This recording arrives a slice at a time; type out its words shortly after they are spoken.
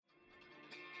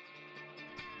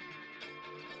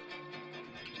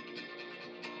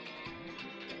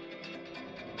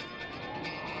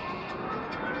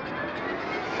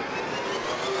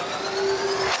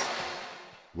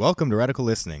Welcome to Radical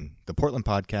Listening, the Portland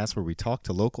podcast where we talk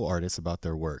to local artists about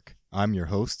their work. I'm your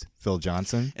host, Phil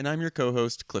Johnson. And I'm your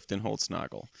co-host, Clifton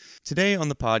Holtznagel. Today on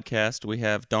the podcast, we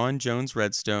have Dawn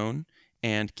Jones-Redstone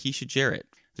and Keisha Jarrett,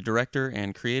 the director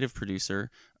and creative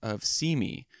producer of See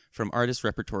Me from Artist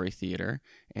Repertory Theater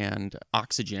and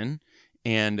Oxygen.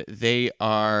 And they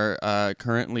are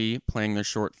currently playing their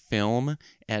short film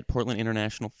at Portland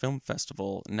International Film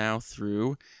Festival now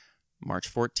through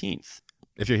March 14th.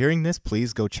 If you're hearing this,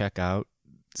 please go check out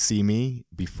See Me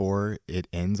before it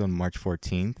ends on March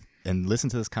 14th and listen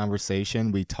to this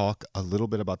conversation. We talk a little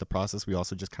bit about the process. We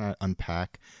also just kind of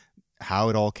unpack how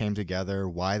it all came together,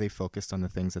 why they focused on the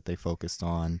things that they focused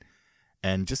on,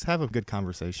 and just have a good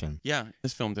conversation. Yeah,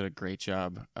 this film did a great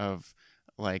job of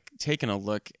taking a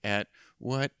look at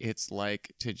what it's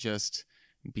like to just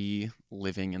be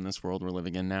living in this world we're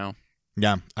living in now.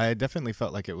 Yeah, I definitely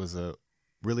felt like it was a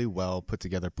really well put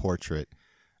together portrait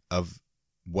of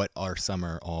what our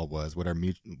summer all was,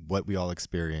 what we all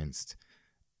experienced.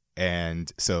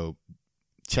 And so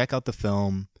check out the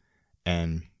film,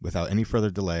 and without any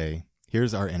further delay,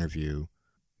 here's our interview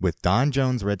with Dawn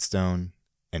Jones-Redstone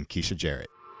and Keisha Jarrett.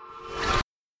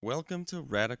 Welcome to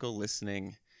Radical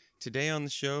Listening. Today on the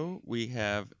show, we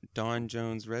have Dawn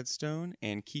Jones-Redstone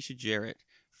and Keisha Jarrett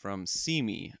from See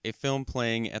Me, a film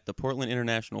playing at the Portland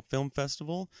International Film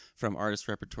Festival from Artist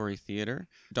Repertory Theater.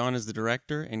 Dawn is the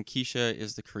director, and Keisha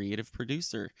is the creative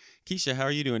producer. Keisha, how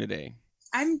are you doing today?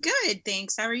 I'm good,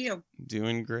 thanks. How are you?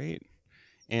 Doing great.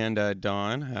 And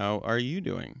Dawn, how are you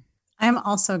doing? I'm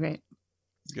also great.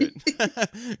 Good.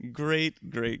 Great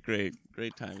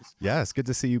times. Yeah, it's good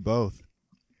to see you both.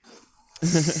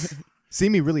 See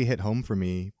Me really hit home for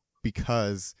me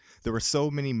because there were so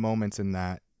many moments in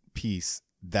that piece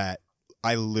that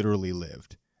I literally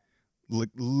lived.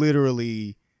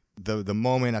 Literally the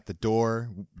moment at the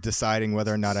door, deciding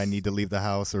whether or not I need to leave the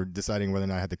house or deciding whether or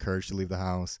not I had the courage to leave the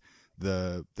house.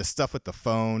 The stuff with the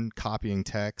phone, copying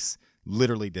texts,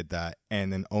 literally did that.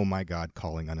 And then, oh my God,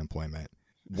 calling unemployment.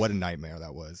 What a nightmare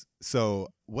that was. So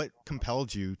what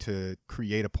compelled you to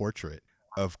create a portrait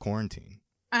of quarantine?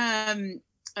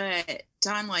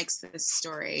 Dawn likes this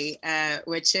story,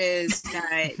 which is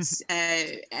that,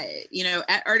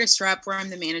 at Artist Rep, where I'm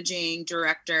the managing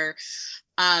director,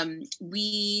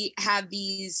 we have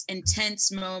these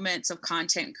intense moments of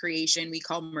content creation we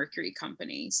call Mercury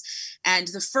companies. And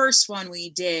the first one we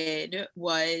did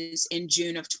was in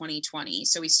June of 2020.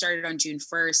 So we started on June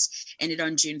 1st, ended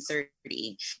on June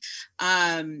 30.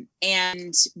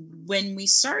 And when we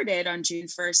started on June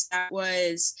 1st, that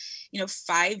was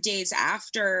 5 days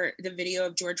after the video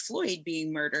of George Floyd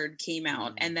being murdered came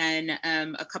out. And then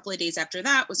a couple of days after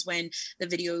that was when the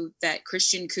video that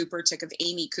Christian Cooper took of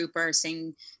Amy Cooper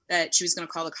saying that she was going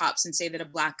to call the cops and say that a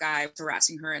Black guy was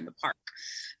harassing her in the park.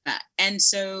 And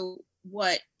so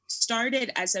what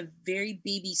started as a very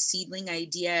baby seedling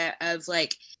idea of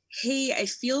hey, I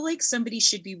feel like somebody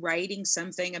should be writing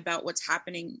something about what's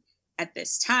happening at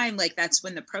this time. That's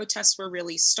when the protests were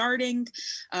really starting,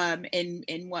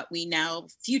 and what we now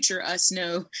future us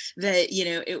know that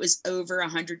it was over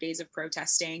 100 days of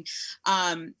protesting,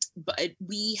 but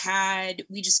we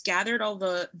just gathered all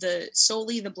the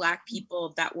solely the Black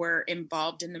people that were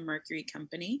involved in the Mercury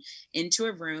company into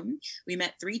a room. We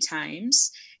met 3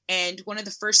 times, and one of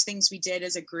the first things we did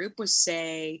as a group was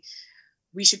say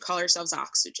we should call ourselves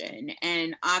Oxygen.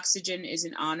 And Oxygen is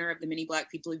in honor of the many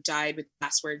Black people who died, with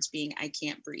last words being, I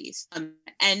can't breathe.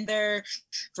 And there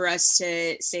for us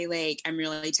to say, I'm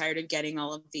really tired of getting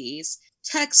all of these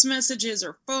text messages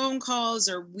or phone calls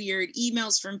or weird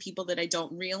emails from people that I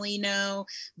don't really know,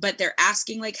 but they're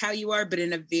asking how you are, but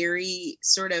in a very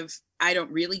sort of, I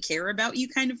don't really care about you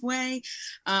kind of way.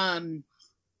 And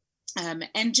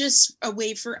just a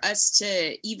way for us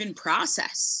to even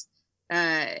process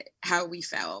how we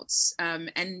felt.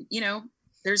 And,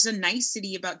 there's a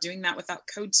nicety about doing that without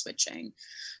code switching.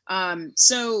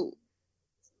 So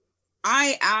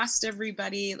I asked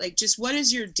everybody, just what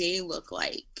does your day look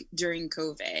like during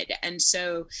COVID? And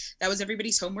so that was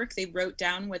everybody's homework. They wrote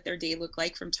down what their day looked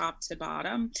like from top to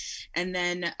bottom. And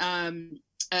then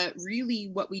really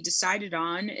what we decided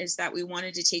on is that we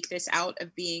wanted to take this out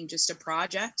of being just a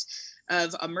project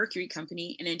of a Mercury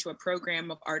company and into a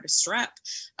program of Artist Rep,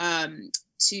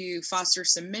 to foster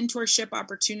some mentorship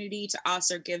opportunity, to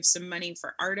also give some money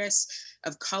for artists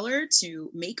of color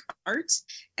to make art,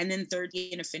 and then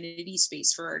thirdly, an affinity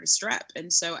space for Artist Rep.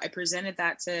 And so I presented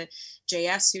that to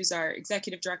JS, who's our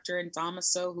executive director, and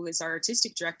Thomaso, who is our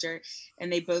artistic director,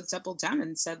 and they both doubled down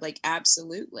and said,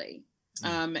 absolutely.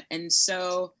 And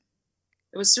so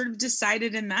it was sort of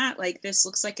decided in that, this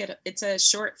looks like it's a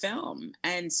short film.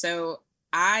 And so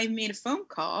I made a phone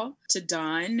call to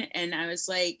Dawn and I was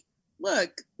like,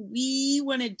 look, we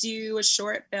want to do a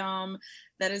short film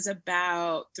that is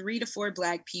about 3 to 4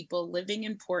 Black people living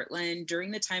in Portland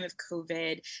during the time of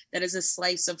COVID. That is a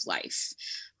slice of life.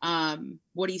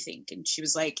 What do you think? And she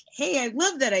was like, hey, I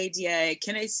love that idea.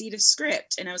 Can I see the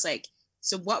script? And I was like,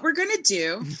 so what we're going to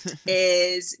do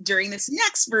is during this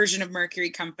next version of Mercury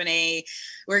Company,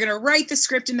 we're going to write the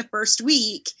script in the first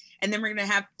week. And then we're going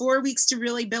to have 4 weeks to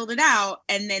really build it out.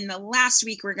 And then the last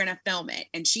week, we're going to film it.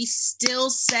 And she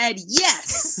still said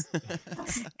yes.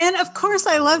 And of course,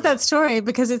 I love that story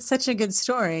because it's such a good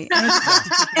story. And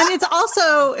it's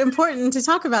also important to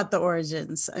talk about the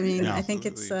origins. I mean, Yeah, I think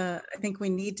I think we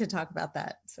need to talk about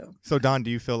that. So Dawn, do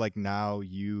you feel like now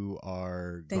you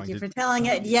are thank you going for to... telling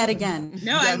it yet again.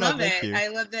 No, Yeah, I no, love thank it. you. I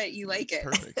love that you like it.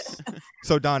 Perfect.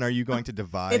 So Dawn, are you going to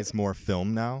devise more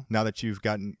film now? Now that you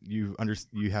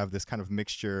have this kind of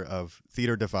mixture of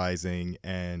theater devising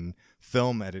and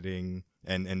film editing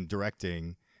and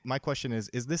directing. My question is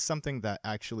this something that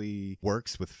actually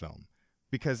works with film?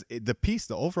 Because the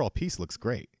overall piece looks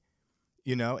great.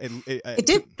 You know, it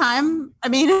did time. I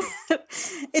mean,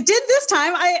 it did this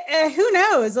time. Who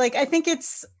knows? Like, I think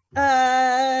it's,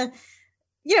 I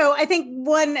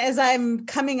think as I'm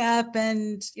coming up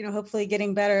and, hopefully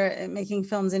getting better at making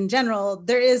films in general,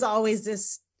 there is always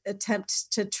this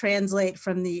attempt to translate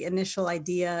from the initial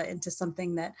idea into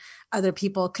something that other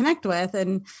people connect with.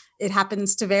 And it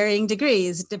happens to varying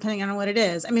degrees, depending on what it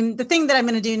is. I mean, the thing that I'm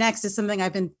going to do next is something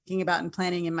I've been thinking about and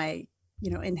planning in my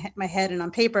in my head and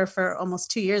on paper for almost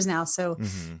 2 years now. So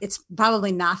it's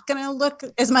probably not going to look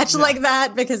as much like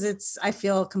that because I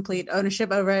feel complete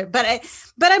ownership over it. But I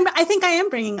think I am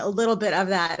bringing a little bit of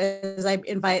that as I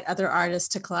invite other artists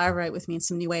to collaborate with me in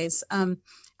some new ways.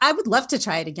 I would love to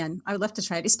try it again. I would love to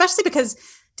try it, especially because,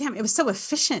 damn, it was so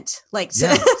efficient. Like,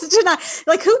 to not,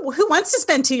 like, who wants to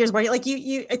spend 2 years working? Like,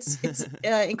 it's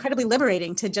incredibly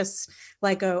liberating to just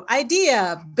like go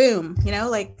idea, boom.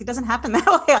 Like it doesn't happen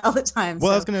that way all the time.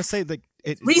 Well, I was gonna say like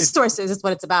resources is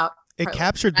what it's about. It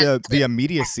captured the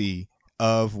immediacy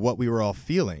of what we were all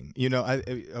feeling.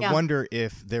 I wonder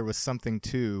if there was something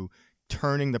to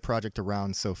turning the project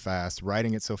around so fast,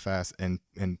 writing it so fast, and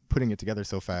putting it together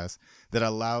so fast that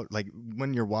allowed, like,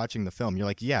 when you're watching the film, you're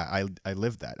like, yeah, I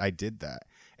lived that, I did that.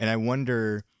 And I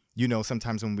wonder,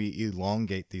 sometimes when we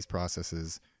elongate these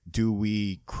processes, do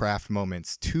we craft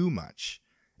moments too much?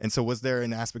 And so was there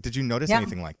an aspect, did you notice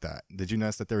anything like that? Did you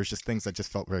notice that there was just things that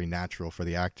just felt very natural for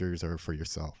the actors or for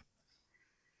yourself?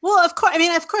 Well, of course.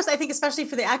 I think especially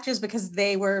for the actors because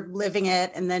they were living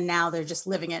it and then now they're just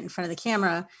living it in front of the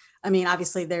camera. I mean,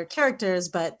 obviously they're characters,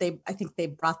 but I think they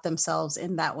brought themselves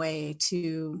in that way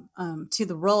to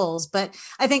the roles. But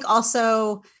I think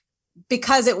also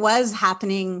because it was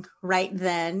happening right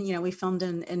then, we filmed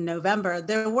in November,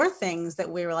 there were things that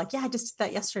we were like, yeah, I just did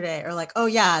that yesterday. Or like, oh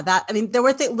yeah, there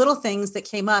were little things that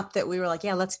came up that we were like,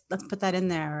 yeah, let's put that in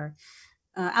there.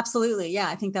 Absolutely. Yeah.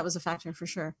 I think that was a factor for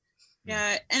sure.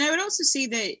 Yeah. And I would also say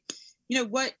that,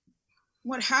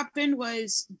 what happened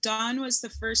was Dawn was the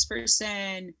first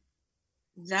person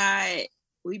that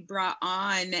we brought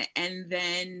on. And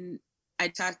then I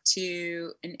talked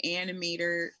to an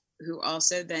animator who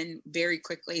also then very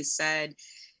quickly said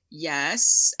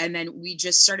yes. And then we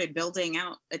just started building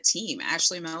out a team.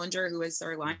 Ashley Mellinger, who was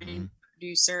our line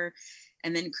producer,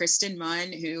 and then Kristen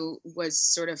Munn, who was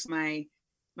sort of my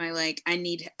like, I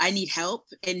need help.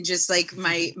 And just like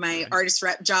my artist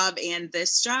rep job and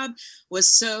this job was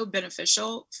so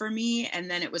beneficial for me. And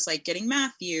then it was like getting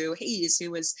Matthew Hayes, who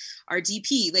was our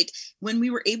DP. Like when we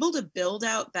were able to build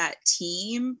out that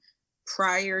team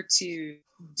prior to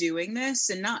doing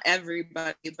this, and not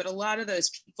everybody, but a lot of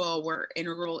those people were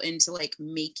integral into like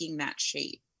making that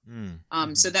shape.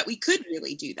 So that we could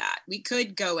really do that. We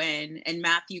could go in and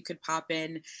Matthew could pop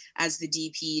in as the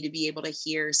DP to be able to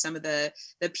hear some of the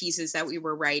pieces that we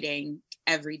were writing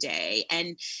every day.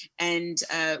 And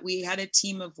we had a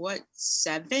team of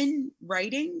 7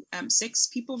 writing, 6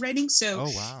 people writing. So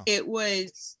It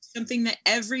was something that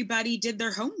everybody did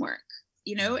their homework,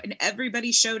 and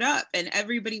everybody showed up, and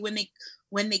everybody,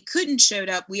 when they couldn't showed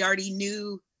up, we already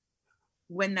knew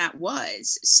when that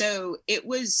was. So it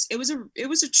was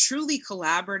a truly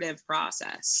collaborative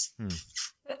process.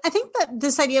 I think that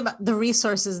this idea about the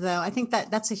resources, though, I think that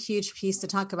that's a huge piece to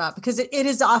talk about because it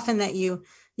is often that you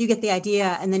get the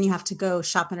idea and then you have to go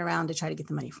shopping around to try to get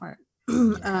the money for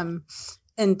it.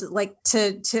 And like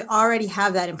to already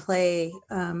have that in play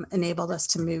enabled us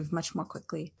to move much more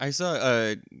quickly. I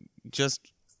saw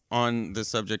just on the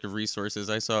subject of resources,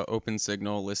 I saw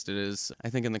OpenSignal listed as, I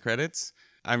think, in the credits.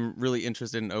 I'm really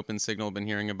interested in OpenSignal, been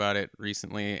hearing about it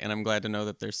recently, and I'm glad to know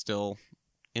that they're still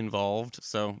involved,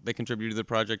 so they contributed to the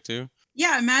project too.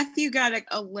 Yeah, Matthew got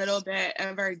a little bit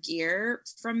of our gear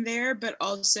from there, but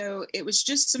also it was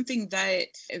just something that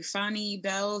Fanny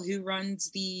Bell, who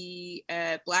runs the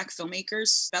Black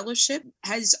Filmmakers Fellowship,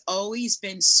 has always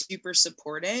been super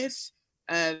supportive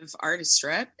of Artist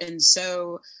Rep. And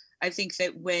so I think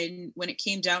that when it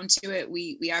came down to it,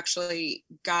 we actually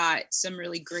got some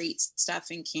really great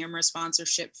stuff in camera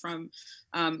sponsorship from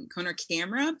Konar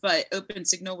Camera, but Open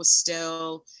Signal was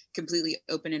still completely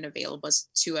open and available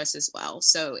to us as well.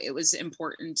 So it was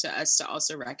important to us to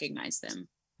also recognize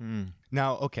them.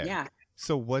 Now, okay. Yeah.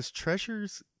 So was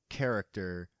Treasure's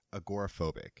character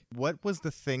agoraphobic? What was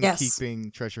the thing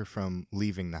keeping Treasure from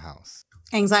leaving the house?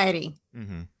 Anxiety.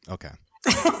 Okay.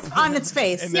 On its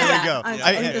face. And there we go.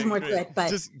 I think there's more to it,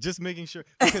 but just making sure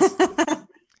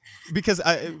because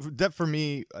for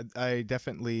me, I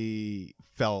definitely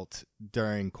felt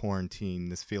during quarantine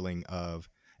this feeling of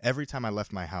every time I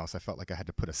left my house, I felt like I had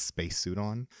to put a spacesuit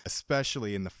on,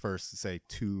 especially in the first, say,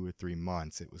 2 or 3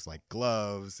 months. It was like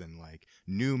gloves and like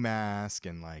new mask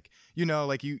and like,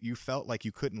 like you felt like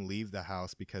you couldn't leave the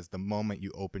house because the moment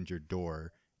you opened your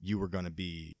door, you were going to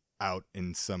be out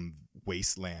in some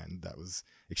wasteland that was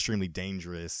extremely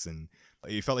dangerous, and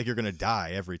you felt like you're going to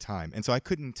die every time. And so I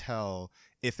couldn't tell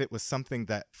if it was something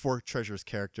that for Treasure's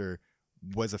character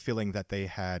was a feeling that they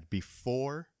had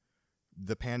before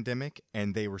the pandemic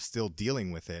and they were still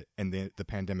dealing with it and the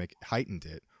pandemic heightened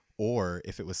it, or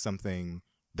if it was something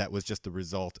that was just the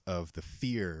result of the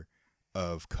fear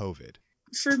of COVID.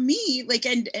 For me, like,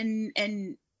 and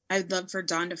I'd love for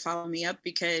Dawn to follow me up,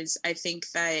 because I think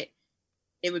that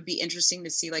it would be interesting to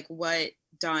see like what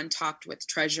Dawn talked with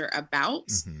Treasure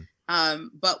about.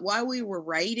 But while we were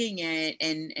writing it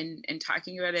and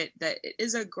talking about it, that it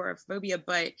is agoraphobia,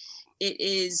 but it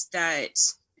is that,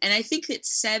 and I think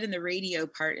it's said in the radio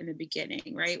part in the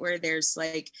beginning, right? Where there's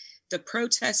like the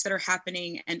protests that are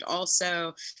happening. And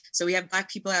also, so we have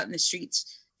Black people out in the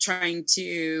streets trying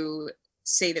to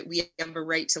say that we have a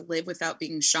right to live without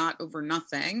being shot over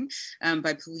nothing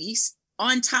by police,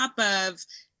 on top of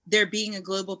there being a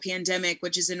global pandemic,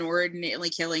 which is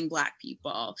inordinately killing Black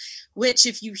people, which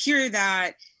if you hear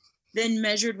that, then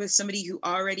measured with somebody who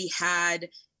already had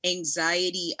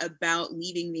anxiety about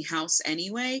leaving the house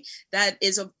anyway, that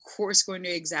is of course going to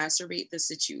exacerbate the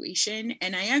situation.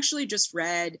 And I actually just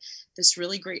read this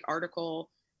really great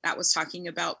article that was talking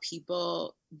about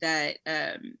people that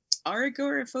are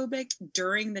agoraphobic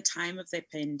during the time of the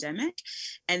pandemic.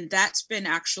 And that's been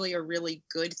actually a really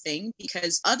good thing,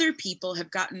 because other people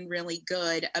have gotten really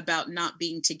good about not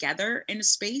being together in a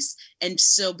space and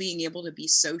still being able to be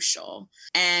social.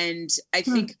 And I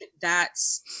think that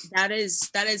is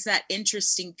that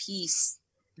interesting piece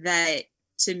that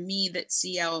to me that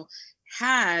CL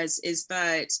has, is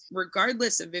that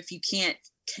regardless of if you can't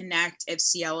connect, if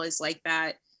CL is like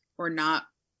that or not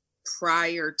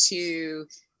prior to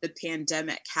the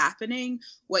pandemic happening,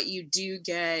 what you do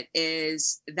get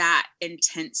is that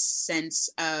intense sense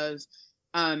of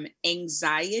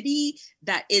anxiety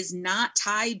that is not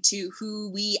tied to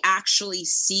who we actually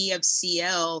see of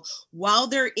CL while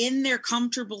they're in their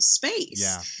comfortable space.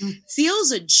 Yeah.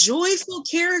 CL's a joyful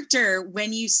character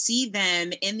when you see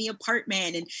them in the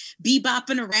apartment and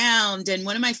bebopping around. And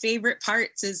one of my favorite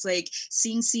parts is like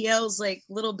seeing CL's like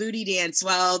little booty dance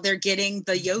while they're getting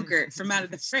the yogurt from out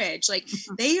of the fridge. Like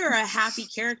they are a happy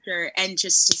character, and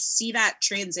just to see that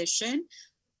transition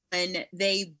when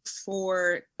they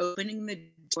for opening the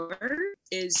door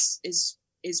is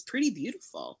pretty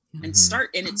beautiful and start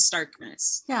in its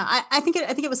starkness. Yeah, I think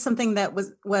it was something that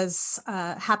was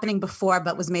happening before,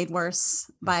 but was made worse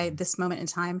by this moment in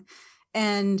time.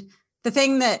 And the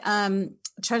thing that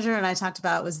Treasure and I talked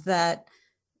about was that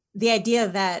the idea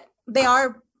that they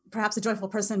are perhaps a joyful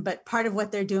person, but part of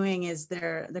what they're doing is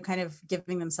they're kind of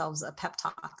giving themselves a pep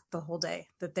talk the whole day,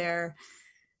 that they're,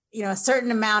 a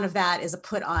certain amount of that is a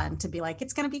put on to be like,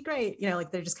 it's going to be great.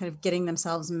 Like they're just kind of getting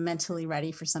themselves mentally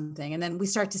ready for something. And then we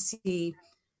start to see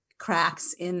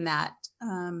cracks in that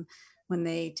when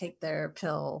they take their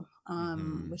pill,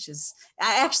 which is,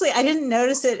 I didn't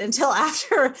notice it until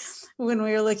after when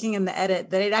we were looking in the edit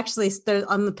that it actually,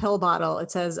 on the pill bottle,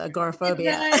 it says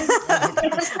agoraphobia.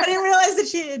 I didn't realize that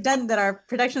she had done that. Our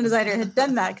production designer had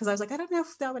done that, because I was like, I don't know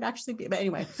if that would actually be, but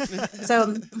anyway.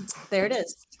 So there it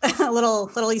is. A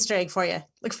little Easter egg for you.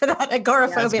 Look for that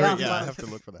agoraphobia. Yeah, I have to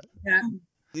look for that. Yeah.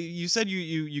 You said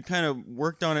you kind of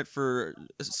worked on it for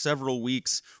several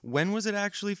weeks. When was it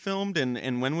actually filmed,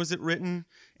 and when was it written?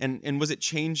 And was it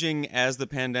changing as the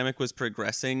pandemic was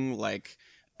progressing, like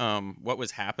what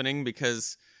was happening?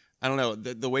 Because I don't know,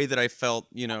 the way that I felt,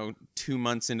 2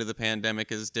 months into the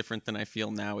pandemic is different than I feel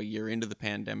now a year into the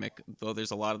pandemic, though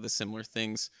there's a lot of the similar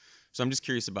things. So I'm just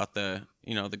curious about the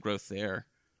growth there.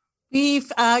 We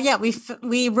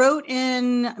wrote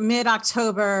in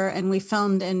mid-October and we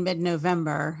filmed in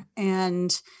mid-November,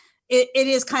 and it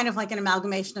is kind of like an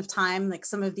amalgamation of time. Like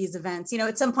some of these events,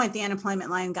 at some point the unemployment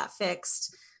line got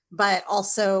fixed, but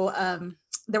also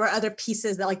there were other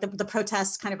pieces that, like the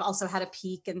protests kind of also had a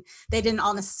peak, and they didn't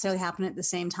all necessarily happen at the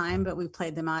same time, but we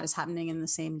played them out as happening in the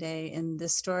same day in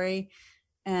this story.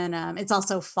 And it's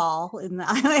also fall in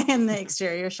the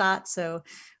exterior shot, so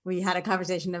we had a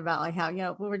conversation about like how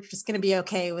we're just going to be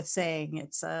okay with saying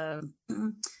it's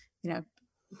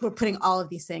we're putting all of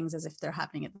these things as if they're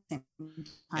happening at the same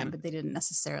time, but they didn't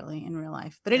necessarily in real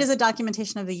life. But it is a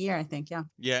documentation of the year, I think. Yeah.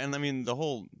 Yeah, and I mean the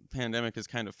whole pandemic has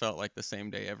kind of felt like the same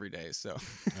day every day. So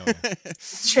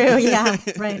true. Yeah.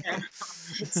 Right.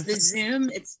 It's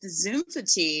the Zoom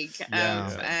fatigue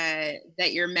of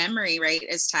that your memory, right,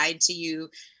 is tied to you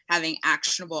having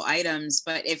actionable items.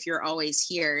 But if you're always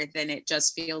here, then it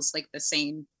just feels like the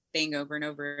same thing over and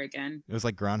over again. It was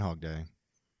like Groundhog Day.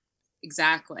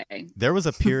 Exactly. There was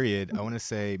a period, I want to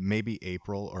say maybe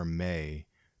April or May,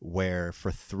 where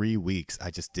for 3 weeks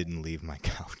I just didn't leave my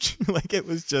couch. Like it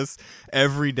was just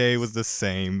every day was the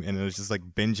same, and it was just like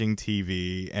binging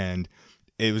TV, and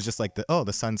it was just like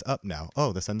the sun's up now.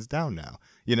 Oh, the sun's down now.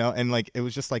 And like it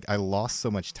was just like I lost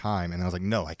so much time, and I was like,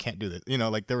 no, I can't do this.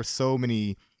 Like there were so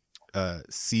many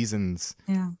seasons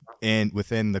and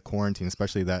within the quarantine,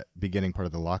 especially that beginning part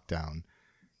of the lockdown.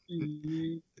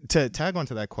 Mm-hmm. To tag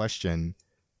onto that question,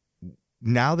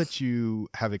 now that you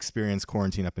have experienced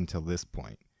quarantine up until this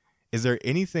point, is there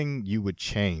anything you would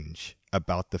change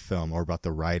about the film or about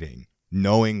the writing,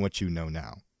 knowing what you know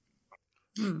now?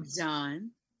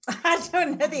 John, I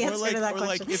don't know the answer to that question.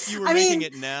 Like if you were making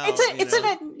it now, Oh,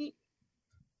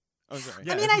 sorry.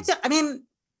 Yeah.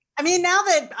 I mean, now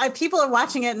that people are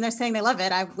watching it and they're saying they love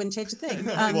it, I wouldn't change a thing.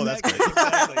 Well, that's great.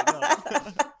 Exactly.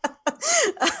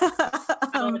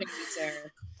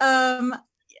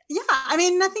 I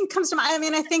mean, nothing comes to mind. I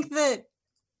mean, I think that,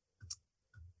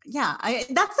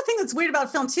 that's the thing that's weird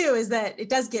about film too, is that it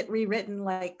does get rewritten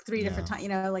like 3 different times,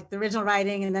 like the original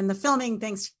writing, and then the filming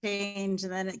things change,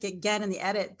 and then again in the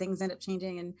edit things end up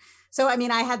changing. And so, I mean,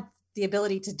 I had the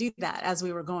ability to do that as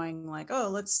we were going, like,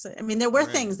 there were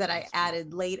things that I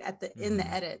added late in the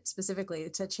edit specifically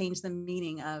to change the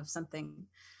meaning of something.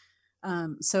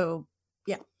 So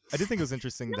yeah. I did think it was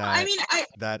interesting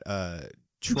that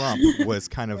Trump was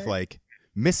kind of like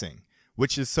missing,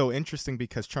 which is so interesting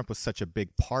because Trump was such a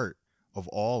big part of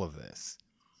all of this.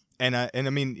 And I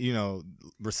mean,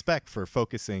 respect for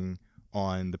focusing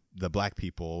on the Black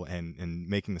people and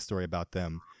making the story about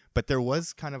them. But there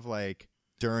was kind of like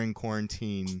during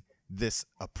quarantine, this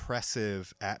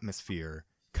oppressive atmosphere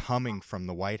coming from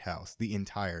the White House the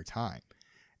entire time.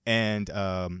 And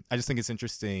I just think it's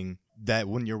interesting that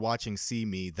when you're watching See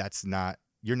Me,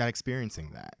 you're not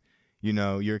experiencing that.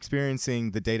 You're experiencing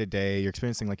the day-to-day, you're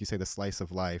experiencing, like you say, the slice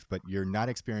of life, but you're not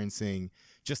experiencing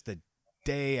just the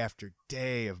day after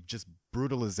day of just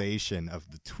brutalization of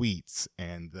the tweets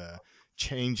and the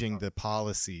changing the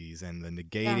policies and the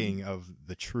negating of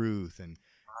the truth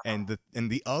and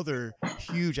the other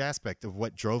huge aspect of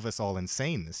what drove us all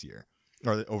insane this year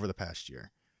or over the past year.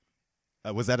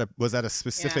 Was that a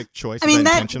specific choice? I mean,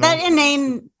 that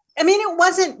inane. I mean,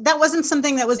 that wasn't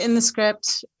something that was in the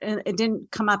script. It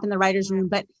didn't come up in the writer's room,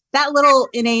 but that little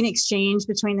inane exchange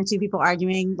between the two people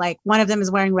arguing, like one of them is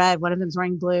wearing red, one of them is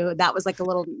wearing blue. That was like a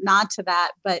little nod to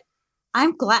that. But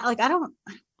I'm glad, like, I don't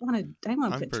want to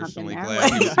put Trump in there.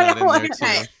 Glad he's not in there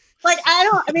too. Like,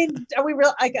 I mean, are we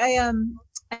real? Like, I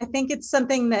think it's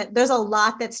something that there's a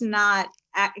lot that's not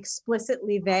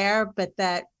explicitly there, but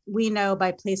that we know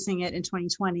by placing it in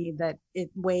 2020 that it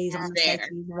weighs on the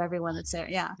psyches of everyone that's there.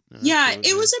 Yeah,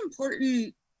 it was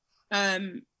important.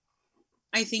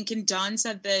 I think, and Dawn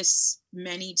said this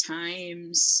many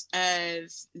times,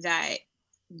 of that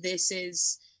this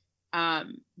is a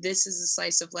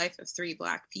slice of life of 3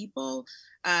 Black people,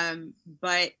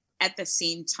 but at the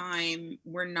same time,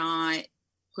 we're not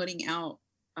putting out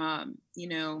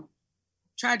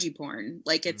tragedy porn.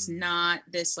 Like, it's not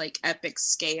this like epic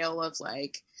scale of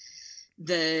like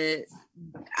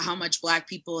how much Black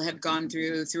people have gone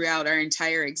throughout our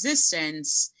entire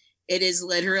existence. It is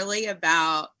literally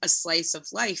about a slice of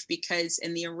life, because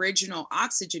in the original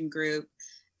Oxygen group,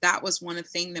 that was one of the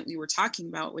things that we were talking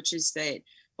about, which is that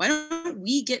why don't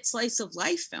we get slice of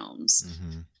life films?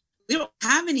 We don't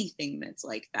have anything that's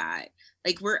like that.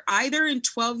 Like we're either in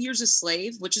 12 Years a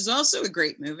Slave, which is also a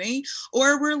great movie,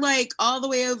 or we're like all the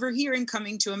way over here in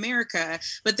Coming to America.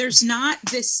 But there's not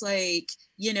this like,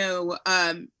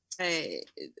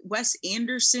 Wes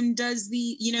Anderson does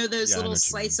the, those little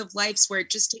slice of lives where it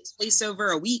just takes place over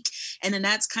a week, and then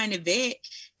that's kind of it.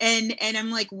 And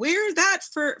I'm like, where's that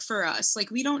for us?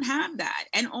 Like, we don't have that.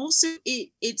 And also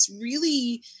it's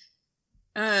really,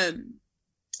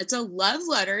 it's a love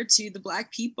letter to the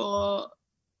Black people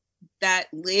that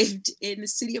lived in the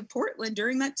city of Portland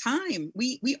during that time.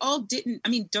 We all didn't, I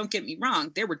mean, don't get me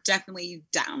wrong, there were definitely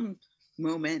down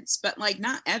moments, but like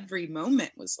not every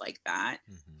moment was like that.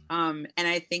 And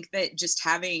I think that just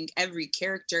having every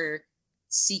character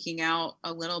seeking out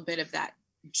a little bit of that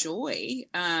joy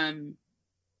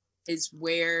is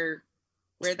where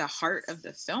the heart of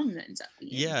the film ends up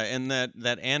being. Yeah, and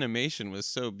that animation was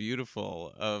so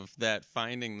beautiful of that,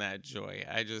 finding that joy.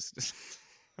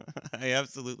 I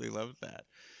absolutely loved that.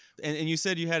 And you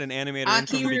said you had an animator in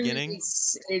from the beginning?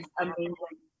 Is amazing.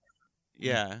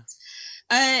 Yeah.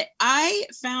 I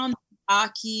found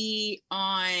Aki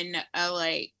on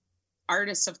a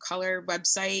Artists of Color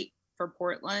website for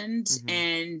Portland,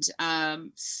 and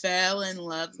fell in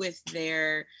love with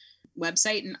their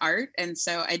website and art. And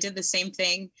so I did the same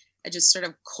thing. I just sort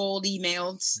of cold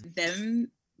emailed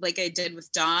them like I did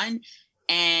with Dawn,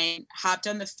 and hopped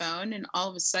on the phone, and all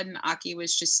of a sudden Aki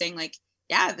was just saying like,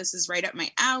 yeah, this is right up my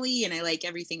alley, and I like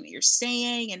everything that you're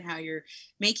saying and how you're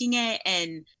making it.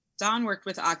 And Dawn worked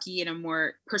with Aki in a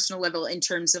more personal level in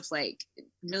terms of like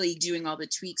really doing all the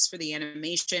tweaks for the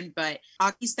animation. But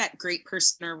Aki's that great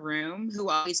person in a room who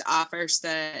always offers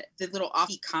the little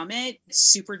offbeat comment,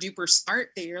 super duper smart,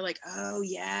 that you're like, oh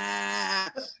yeah,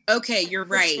 okay, you're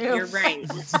right.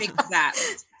 Let's fix that.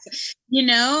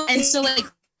 And so like,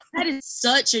 that is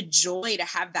such a joy to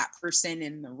have that person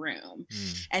in the room.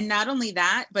 And not only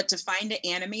that, but to find an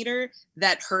animator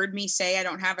that heard me say I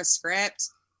don't have a script,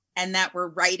 and that we're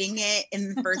writing it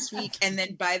in the first week, and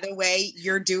then by the way,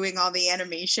 you're doing all the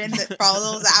animation that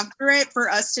follows after it for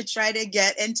us to try to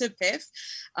get into PIF.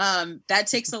 That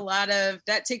takes a lot of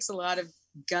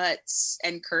guts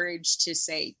and courage to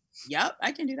say, yep,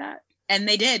 I can do that. And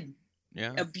they did.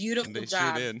 Yeah, a beautiful they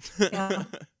job. Sure did. Yeah.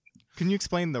 Can you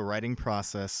explain the writing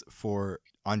process for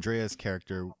Andrea's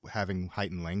character having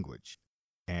heightened language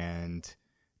and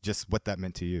just what that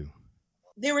meant to you?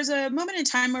 There was a moment in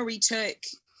time where we took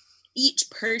each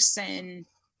person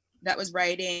that was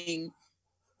writing,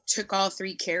 took all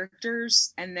three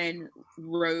characters, and then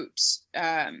wrote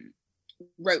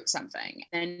something.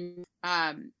 And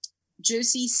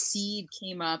Josie Seed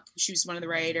came up, she was one of the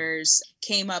writers,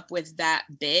 came up with that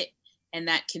bit and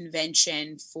that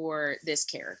convention for this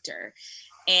character.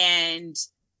 And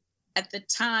at the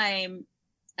time,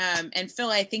 and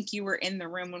Phil, I think you were in the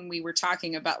room when we were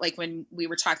talking about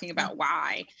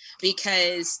why,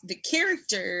 because the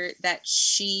character that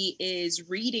she is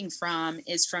reading from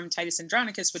is from Titus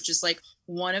Andronicus, which is like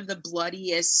one of the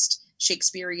bloodiest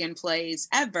Shakespearean plays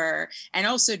ever, and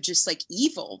also just like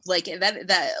evil, like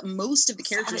that most of the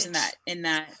characters in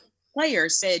that play are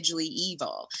sagely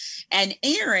evil, and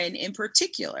Aaron in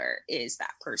particular is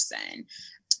that person.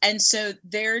 And so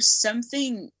there's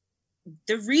something,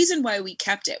 the reason why we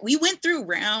kept it, we went through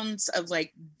rounds of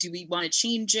like, do we want to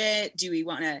change it? Do we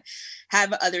want to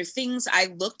have other things?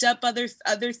 I looked up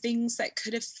other things that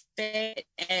could have fit.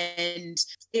 And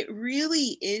it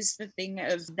really is the thing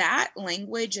of that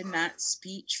language, and that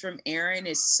speech from Aaron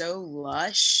is so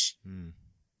lush and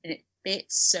it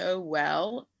fits so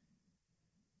well.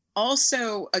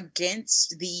 Also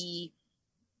against the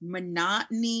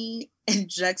monotony and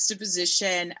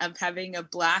juxtaposition of having a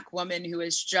Black woman who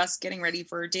is just getting ready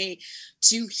for her day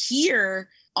to hear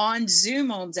on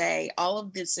Zoom all day all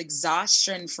of this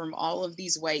exhaustion from all of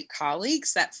these white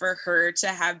colleagues, that for her to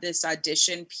have this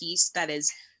audition piece that is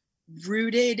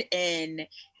rooted in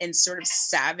sort of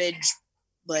savage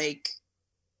like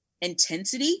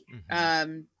intensity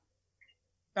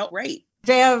felt right.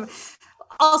 Drea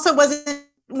also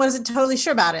wasn't totally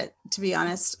sure about it, to be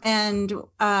honest. And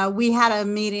we had a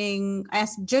meeting. I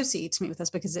asked Josie to meet with us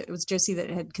because it was Josie that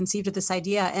had conceived of this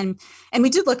idea. And we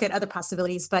did look at other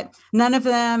possibilities, but none of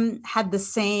them had the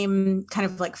same kind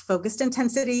of like focused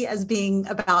intensity as being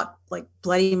about like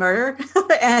bloody murder.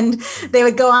 And they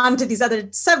would go on to these other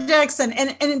subjects. And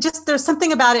it just, there's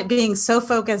something about it being so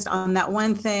focused on that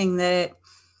one thing that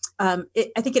I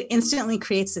think it instantly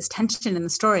creates this tension in the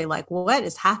story. Like, what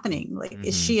is happening? Like,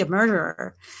 is she a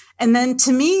murderer? And then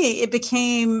to me, it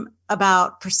became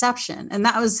about perception. And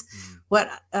that was what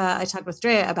I talked with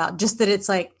Drea about, just that it's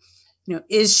like,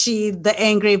 is she the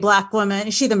angry Black woman?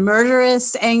 Is she the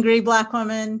murderous angry Black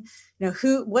woman?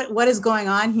 What is going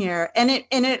on here? And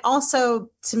it also,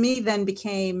 to me, then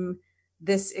became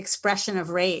this expression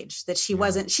of rage that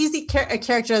she's a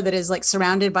character that is like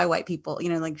surrounded by white people,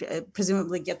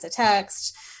 presumably gets a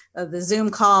text, the Zoom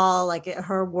call, like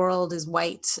her world is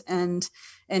white, and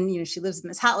she lives in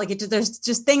this house. Like there's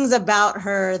just things about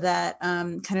her that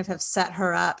kind of have set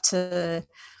her up to,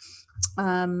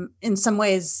 in some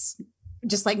ways,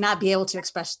 just like not be able to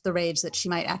express the rage that she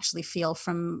might actually feel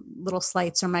from little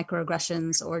slights or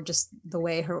microaggressions, or just the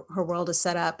way her world is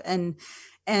set up. And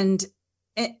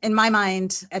in my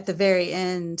mind, at the very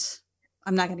end,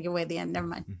 I'm not going to give away the end. Never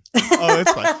mind. Oh,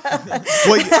 it's fine. Well,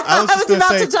 I was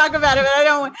about to talk about it, but I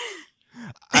don't want.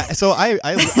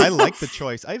 I like the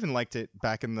choice. I even liked it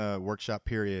back in the workshop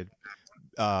period.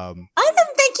 I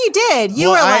didn't think you did. You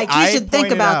were like, you should think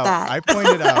about that. I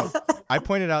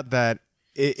pointed out that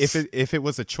if it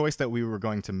was a choice that we were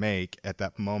going to make at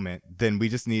that moment, then we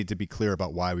just needed to be clear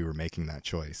about why we were making that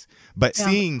choice. But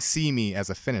seeing See Me as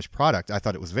a finished product, I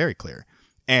thought it was very clear.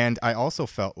 And I also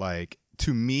felt like,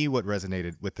 to me, what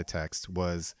resonated with the text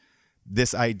was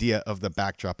this idea of the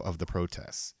backdrop of the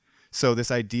protests. So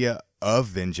this idea of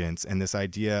vengeance and this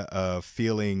idea of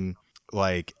feeling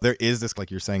like there is this,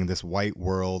 like you're saying, this white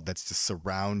world that's just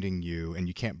surrounding you and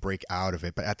you can't break out of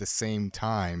it. But at the same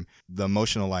time, the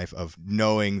emotional life of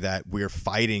knowing that we're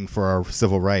fighting for our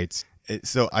civil rights.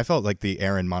 So I felt like the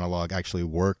Aaron monologue actually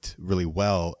worked really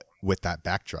well with that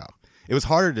backdrop. It was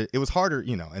harder,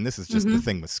 and this is just the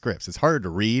thing with scripts. It's harder to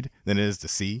read than it is to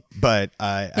see. But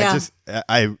I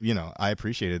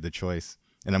appreciated the choice,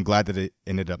 and I'm glad that it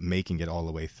ended up making it all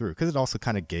the way through, because it also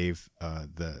kind of gave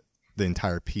the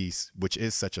entire piece, which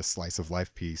is such a slice of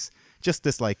life piece, just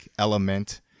this like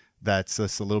element that's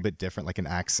just a little bit different, like an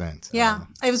accent. Yeah,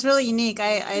 it was really unique.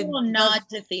 I will nod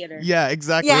to theater. Yeah,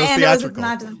 exactly. Yeah, it was theatrical. It was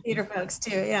nod to the theater folks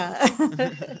too. Yeah.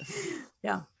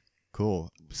 Yeah.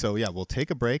 Cool. So yeah, we'll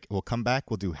take a break. We'll come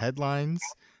back. We'll do headlines.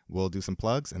 We'll do some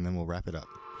plugs, and then we'll wrap it up.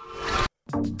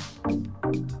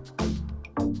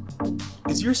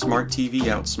 Is your smart TV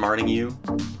outsmarting you?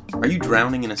 Are you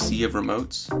drowning in a sea of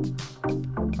remotes?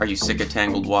 Are you sick of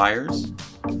tangled wires?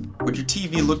 Would your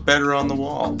TV look better on the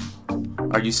wall?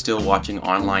 Are you still watching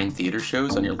online theater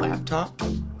shows on your laptop?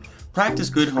 Practice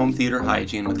good home theater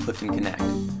hygiene with Clifton Connect.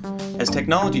 As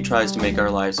technology tries to make our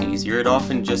lives easier, it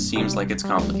often just seems like it's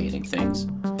complicating things.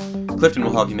 Clifton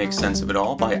will help you make sense of it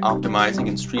all by optimizing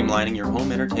and streamlining your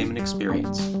home entertainment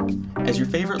experience. As your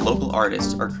favorite local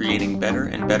artists are creating better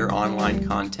and better online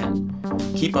content,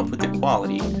 keep up with the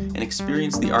quality and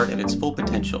experience the art at its full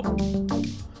potential.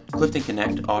 Clifton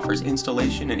Connect offers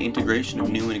installation and integration of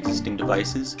new and existing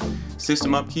devices,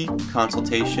 system upkeep,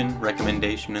 consultation,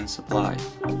 recommendation, and supply.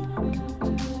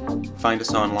 Find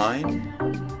us online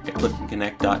at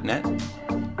cliftonconnect.net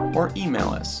or email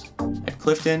us at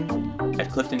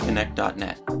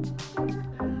clifton@cliftonconnect.net.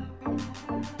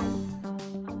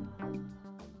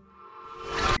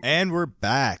 And we're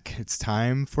back. It's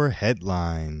time for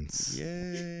headlines.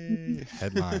 Yay!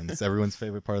 Headlines, everyone's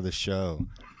favorite part of the show.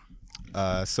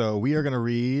 So we are going to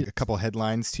read a couple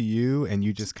headlines to you, and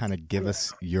you just kind of give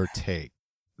us your take.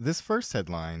 This first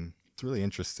headline, it's really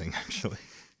interesting, actually.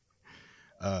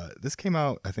 This came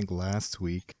out, I think, last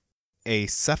week. A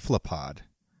cephalopod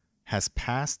has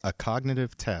passed a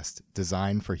cognitive test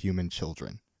designed for human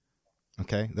children.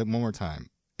 Okay, one more time.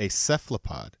 A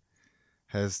cephalopod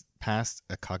has passed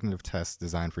a cognitive test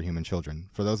designed for human children.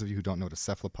 For those of you who don't know what a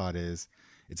cephalopod is,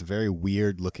 it's a very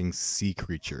weird-looking sea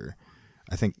creature.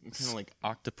 I think kind of like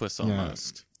octopus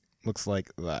almost. Looks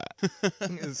like that.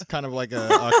 It's kind of like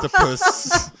an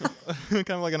octopus,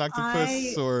 kind of like an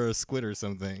octopus or a squid or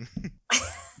something.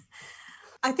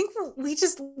 I think we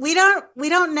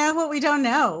don't know what we don't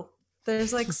know.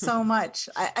 There's like so much.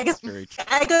 I guess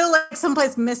I go like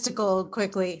someplace mystical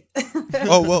quickly.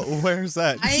 Oh, well, where's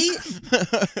that?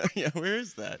 Yeah, where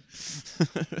is that?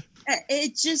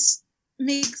 It just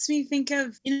makes me think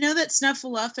of, that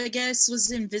Snuffleupagus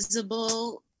was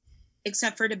invisible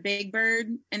except for to Big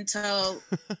Bird until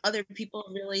other people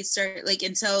really started,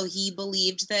 until he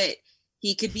believed that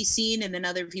he could be seen and then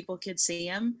other people could see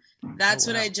him. That's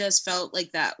what I just felt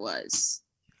like that was.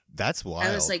 That's wild.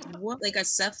 I was like, what? Like a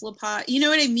cephalopod? You know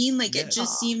what I mean? Like, it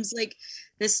just seems like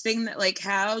this thing that,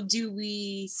 how do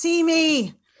we see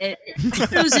me? It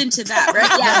goes into that,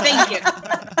 right? Yeah, thank you.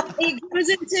 It goes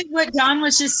into what Don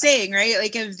was just saying, right?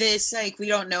 Like, of this, we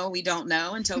don't know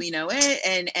until we know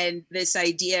it. And this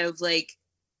idea of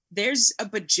there's a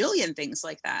bajillion things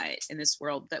like that in this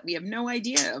world that we have no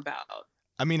idea about.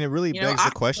 I mean, it really begs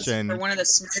the question. For one of the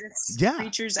smartest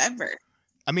creatures ever.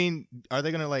 I mean, are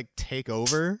they gonna like take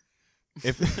over?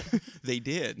 If They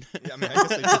did. I mean, I guess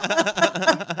they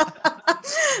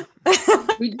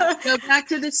We just go back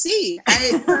to the sea.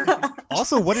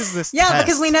 also, what is this? Yeah, test?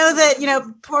 because we know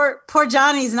that, poor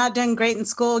Johnny's not doing great in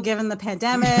school given the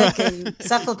pandemic, and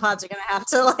cephalopods are going to have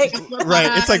to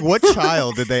Right. It's like, what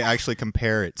child did they actually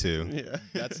compare it to?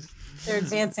 Yeah. they're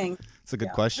advancing. It's a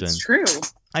good question. It's true.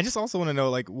 I just also want to know,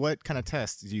 like, what kind of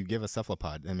test do you give a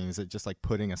cephalopod? I mean, is it just like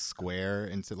putting a square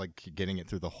into like getting it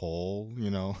through the hole,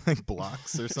 like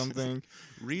blocks or something?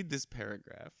 Read this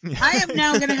paragraph. I am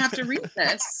now going to have to read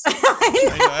this. We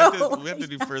have to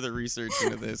do further research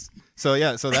into this. So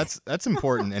yeah, so that's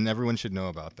important, and everyone should know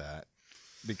about that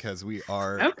because we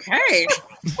are Okay.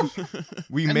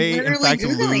 we I'm may in literally fact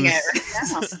Googling lose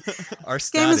it right now. our This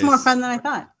game is status. more fun than I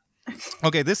thought.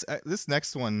 Okay, this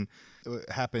next one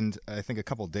happened, I think, a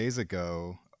couple days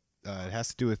ago. It has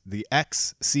to do with the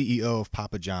ex-CEO of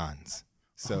Papa John's.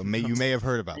 So you may have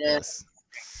heard about this.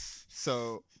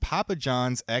 So Papa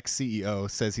John's ex-CEO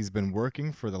says he's been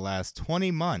working for the last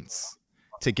 20 months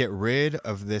to get rid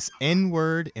of this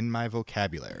N-word in my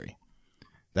vocabulary.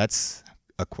 That's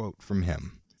a quote from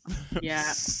him.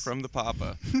 Yeah. From the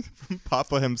Papa. From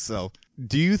Papa himself.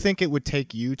 Do you think it would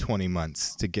take you 20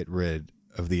 months to get rid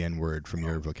of the N-word from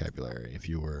your vocabulary if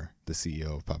you were the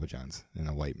CEO of Papa John's and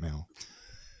a white male?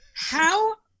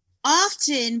 How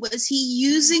often was he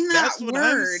using that That's what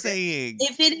word? I'm saying.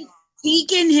 If it had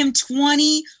taken him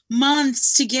 20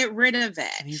 months to get rid of And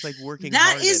it. he's like working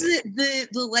That hard is at it.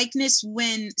 the likeness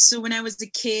when I was a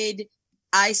kid,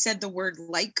 I said the word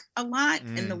like a lot.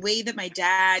 And the way that my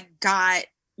dad got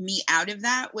me out of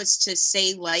that was to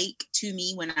say like to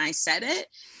me when I said it.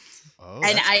 Oh,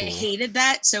 And that's I cool. hated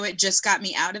that, so it just got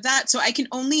me out of that. So I can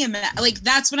only imagine, like,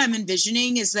 that's what I'm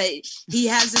envisioning, is that he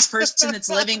has this person that's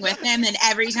living with him, and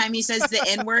every time he says the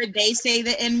N-word, they say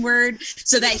the N-word,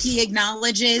 so that he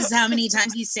acknowledges how many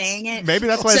times he's saying it. Maybe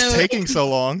that's why it's So taking so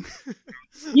long.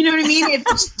 You know what I mean? If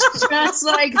it's just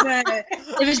like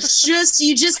if it's just,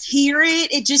 you just hear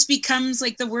it, it just becomes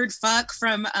like the word fuck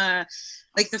from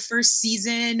like the first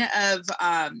season of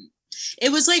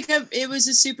it was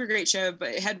a super great show, but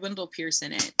it had Wendell Pierce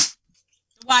in it.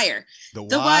 The Wire. The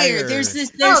Wire. There's The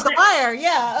that, Wire.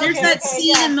 Yeah. there's okay, that okay,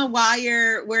 scene yeah. in The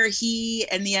Wire where he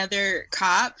and the other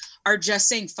cop are just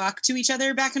saying fuck to each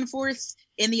other back and forth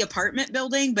in the apartment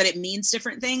building, but it means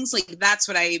different things. Like, that's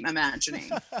what I'm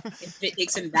imagining. If it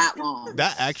takes him that long.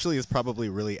 That actually is probably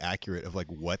really accurate of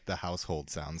like what the household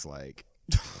sounds like.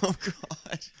 Oh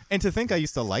God. And to think I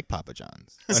used to like Papa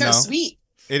John's. It's Oh, so no? sweet.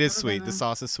 It is sweet. The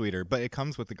sauce is sweeter, but it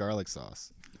comes with the garlic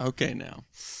sauce. Okay, now.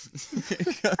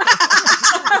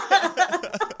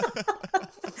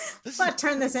 Let's not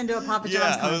turn this into a Papa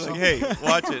John's Yeah, I was commercial. like, hey,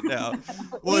 watch it now.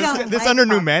 Well, We it's, don't it's like under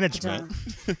new Papa management.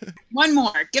 John's. One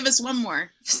more. Give us one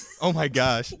more. Oh my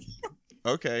gosh.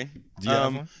 Okay. Do you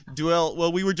have one? Duell,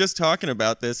 well, we were just talking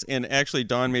about this, and actually,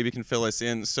 Dawn maybe can fill us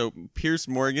in. So, Pierce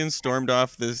Morgan stormed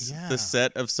off the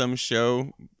set of some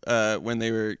show when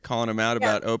they were calling him out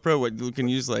about Oprah. What can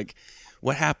you use, like,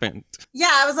 what happened? Yeah,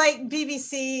 I was like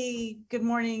BBC Good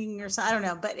Morning or so, I don't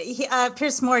know, but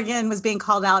Pierce Morgan was being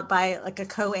called out by like a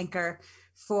co-anchor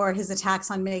for his attacks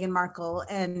on Meghan Markle,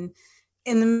 and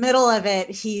in the middle of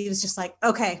it, he was just like,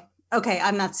 "Okay,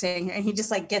 I'm not staying here," and he just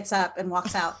like gets up and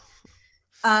walks out.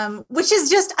 Which is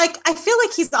just, I feel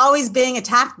like he's always being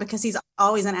attacked because he's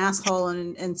always an asshole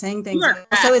and saying things. Sure.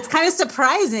 So it's kind of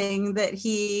surprising that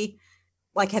he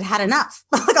like had enough,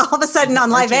 like all of a sudden on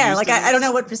live air. Like, I don't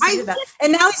know what preceded that.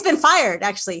 And now he's been fired,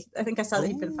 actually. I think I saw that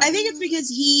he'd been fired. I think it's because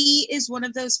he is one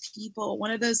of those people,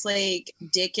 one of those like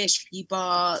dickish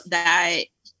people that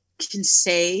can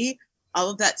say all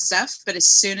of that stuff, but as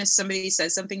soon as somebody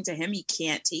says something to him, he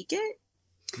can't take it.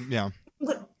 Yeah.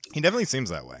 He definitely seems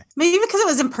that way. Maybe because it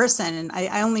was in person, and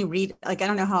I only read, like, I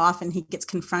don't know how often he gets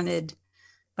confronted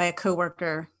by a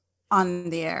coworker on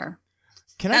the air.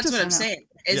 That's what I'm saying.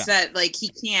 Is that like he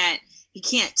can't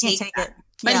take that. it.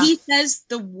 But Yeah. he says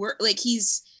the word, like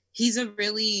he's a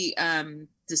really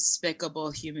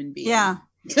despicable human being. Yeah.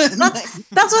 That's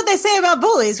what they say about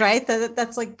bullies, right?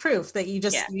 That's like proof that you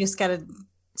just got to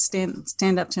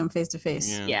stand up to him face to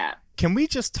face. Yeah. Can we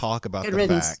just talk about Good the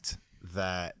riddance. fact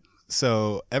that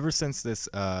so ever since this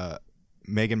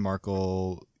Meghan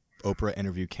Markle Oprah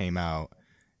interview came out,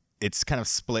 it's kind of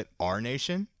split our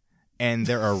nation, and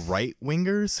there are right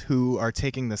wingers who are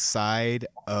taking the side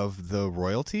of the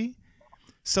royalty.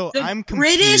 So The I'm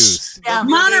British confused.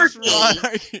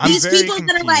 monarchy. I'm These very people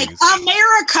that are like, confused.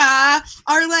 America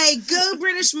are like, go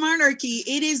British monarchy.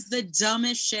 It is the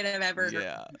dumbest shit I've ever heard.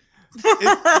 Yeah.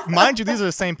 Mind you, these are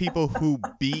the same people who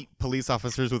beat police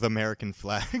officers with American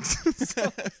flags.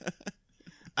 So-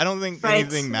 I don't think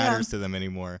anything matters to them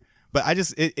anymore. But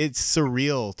it's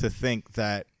surreal to think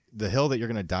that the hill that you're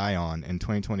going to die on in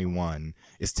 2021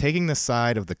 is taking the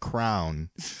side of the crown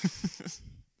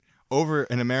over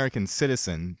an American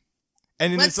citizen.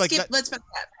 And let's it's like let's back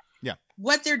up. Yeah.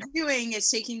 What they're doing is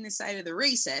taking the side of the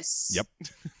racists. Yep.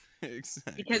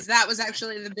 Exactly. Because that was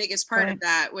actually the biggest part of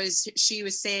that, was she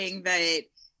was saying that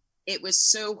it was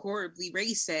so horribly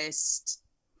racist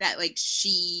that like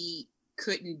she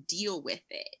couldn't deal with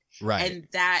it. Right. And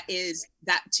that,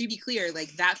 to be clear,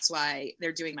 like that's why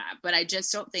they're doing that. But I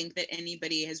just don't think that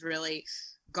anybody has really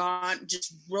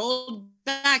just rolled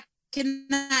back in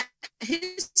that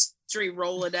history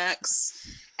Rolodex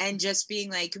and just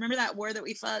being like, remember that war that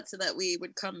we fought so that we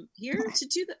would come here to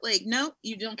do that? Like, no,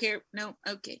 you don't care. No.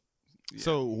 Okay.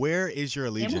 So where is your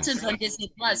allegiance? Hamilton's on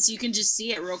Disney Plus. You can just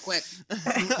see it real quick.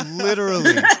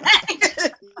 Literally.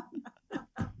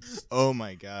 Oh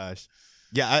my gosh.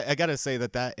 Yeah, I gotta say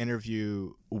that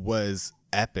interview was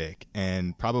epic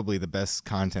and probably the best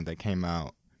content that came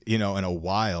out, in a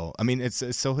while. I mean, it's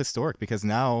so historic because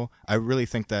now I really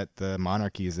think that the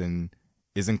monarchy is in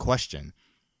question.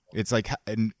 It's like,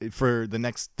 and for the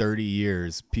next 30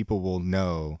 years, people will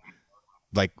know,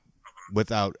 like,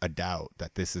 without a doubt,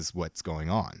 that this is what's going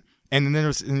on. And then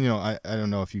there's, I don't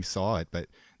know if you saw it, but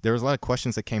there was a lot of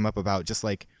questions that came up about just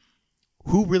like,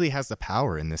 who really has the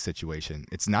power in this situation?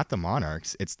 It's not the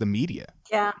monarchs, it's the media.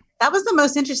 Yeah, that was the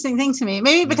most interesting thing to me.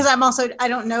 Maybe because I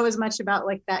don't know as much about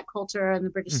like that culture and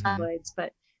the British tabloids,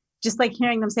 but just like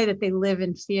hearing them say that they live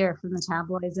in fear from the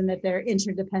tabloids and that they're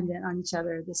interdependent on each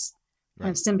other, this kind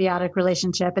of symbiotic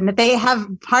relationship, and that they have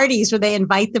parties where they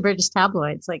invite the British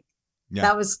tabloids. Like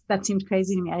that seemed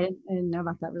crazy to me. I didn't know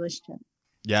about that relationship.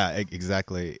 Yeah,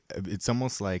 exactly. It's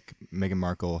almost like Meghan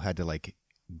Markle had to like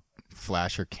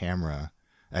flash her camera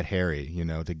at Harry,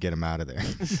 to get him out of there.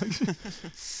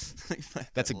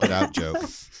 That's a get out joke.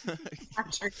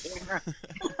 Flash her camera.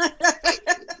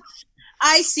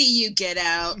 I see you, Get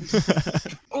Out.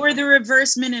 Or the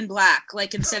reverse Men in Black.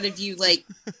 Like instead of you like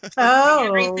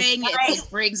everything, it like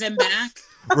brings him back.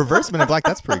 Reverse Men in Black,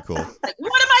 that's pretty cool. Like,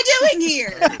 what am I doing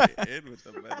here?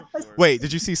 Wait,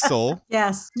 did you see Soul?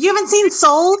 Yes. You haven't seen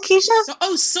Soul,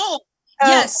 Keisha? Soul.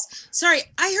 Yes. Sorry,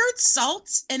 I heard Salt,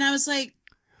 and I was like,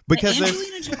 because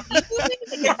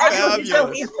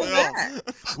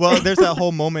well, there's that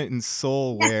whole moment in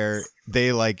Soul where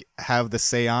they like have the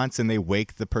seance and they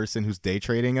wake the person who's day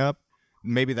trading up.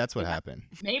 Maybe that's what happened.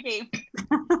 Maybe.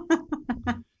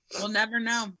 We'll never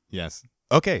know. Yes.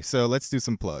 Okay, so let's do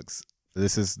some plugs.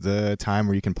 This is the time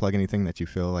where you can plug anything that you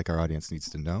feel like our audience needs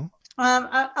to know.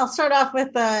 I'll start off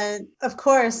with, of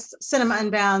course, Cinema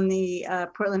Unbound, the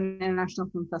Portland International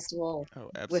Film Festival,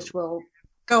 which will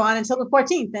go on until the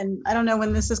 14th. And I don't know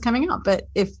when this is coming out, but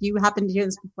if you happen to hear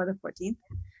this before the 14th,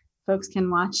 folks can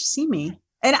watch See Me.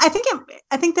 And I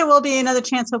think there will be another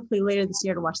chance, hopefully later this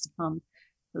year, to watch the film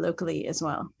locally as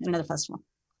well in another festival.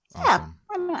 Awesome.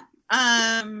 Yeah, why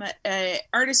not?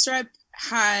 Artist Rep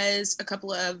has a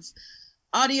couple of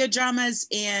audio dramas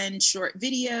and short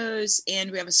videos,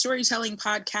 and we have a storytelling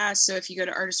podcast. So if you go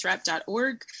to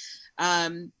artistrep.org,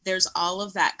 there's all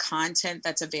of that content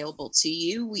that's available to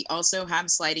you. We also have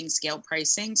sliding scale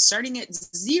pricing starting at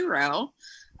 $0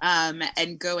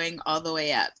 and going all the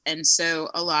way up. And so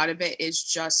a lot of it is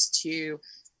just to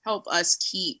help us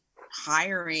keep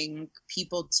hiring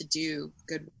people to do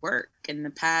good work. In the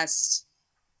past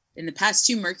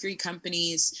 2 Mercury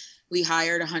companies, we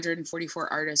hired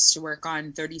 144 artists to work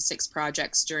on 36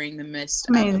 projects during the midst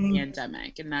of the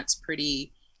pandemic. And that's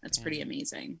pretty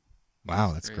amazing.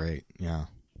 Wow, that's great. Yeah.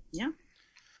 Yeah.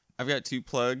 I've got 2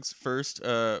 plugs. First,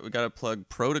 we got to plug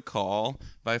Protocol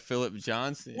by Philip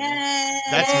Johnson. Yay!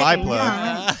 That's my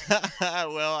plug.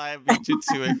 Well, I beat you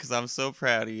to it because I'm so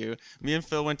proud of you. Me and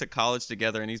Phil went to college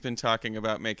together, and he's been talking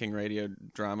about making radio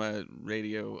drama,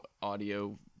 radio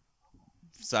audio,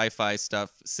 sci-fi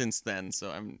stuff since then. So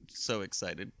I'm so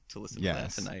excited to listen to that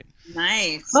tonight.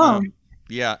 Nice.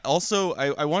 Yeah. Also,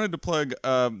 I wanted to plug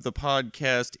the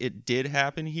podcast It Did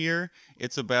Happen Here.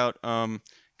 It's about kind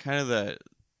of the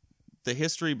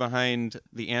history behind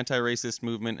the anti-racist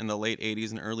movement in the late 80s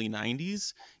and early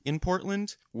 90s in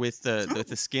Portland with the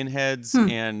skinheads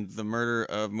and the murder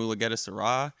of Mulugeta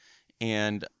Sarah.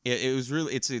 And it was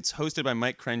really it's hosted by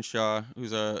Mike Crenshaw,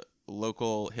 who's a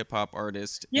local hip-hop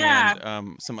artist,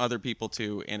 and some other people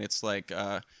too. And it's like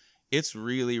it's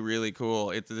really, really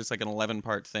cool. It's like an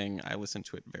 11-part thing. I listen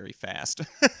to it very fast.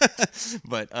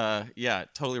 But yeah,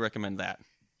 totally recommend that.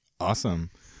 Awesome.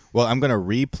 Well, I'm going to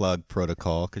re-plug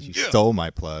Protocol because you stole my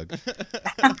plug.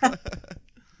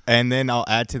 And then I'll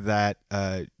add to that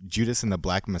Judas and the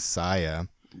Black Messiah.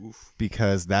 Oof.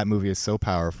 because that movie is so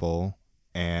powerful.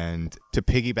 And to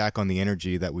piggyback on the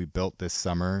energy that we built this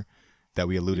summer that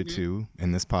we alluded to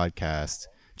in this podcast,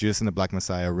 Judas and the Black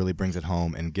Messiah really brings it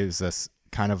home and gives us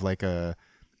kind of like a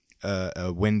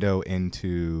window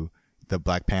into the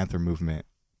Black Panther movement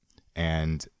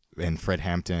and Fred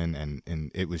Hampton,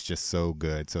 and it was just so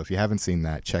good. So if you haven't seen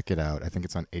that, check it out. I think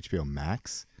it's on HBO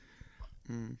Max.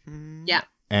 Yeah.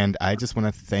 And I just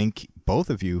want to thank both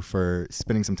of you for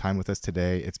spending some time with us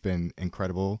today. It's been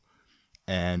incredible.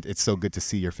 And it's so good to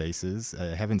see your faces.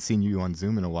 I haven't seen you on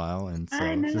Zoom in a while, and so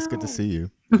it's just good to see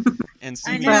you. And I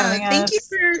Simi, know. having Thank you us.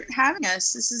 for having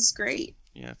us. This is great.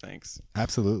 yeah, thanks.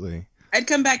 Absolutely. I'd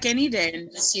come back any day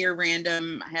and just hear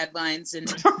random headlines and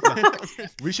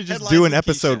We should just Headlines do an with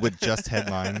episode Keisha. with just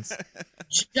headlines.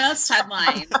 just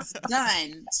headlines.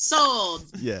 Done. Sold.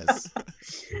 Yes.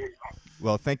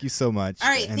 Well, thank you so much. All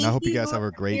right. And thank I hope you guys you have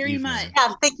a great very evening. much.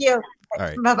 Yeah, thank you. All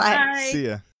right. Bye-bye. Bye. See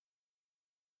ya.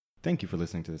 Thank you for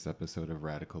listening to this episode of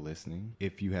Radical Listening.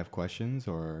 If you have questions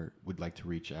or would like to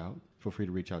reach out, feel free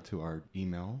to reach out to our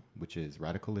email, which is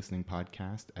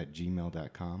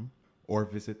radicallisteningpodcast@gmail.com, or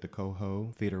visit the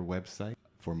Coho Theater website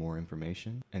for more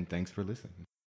information. And thanks for listening.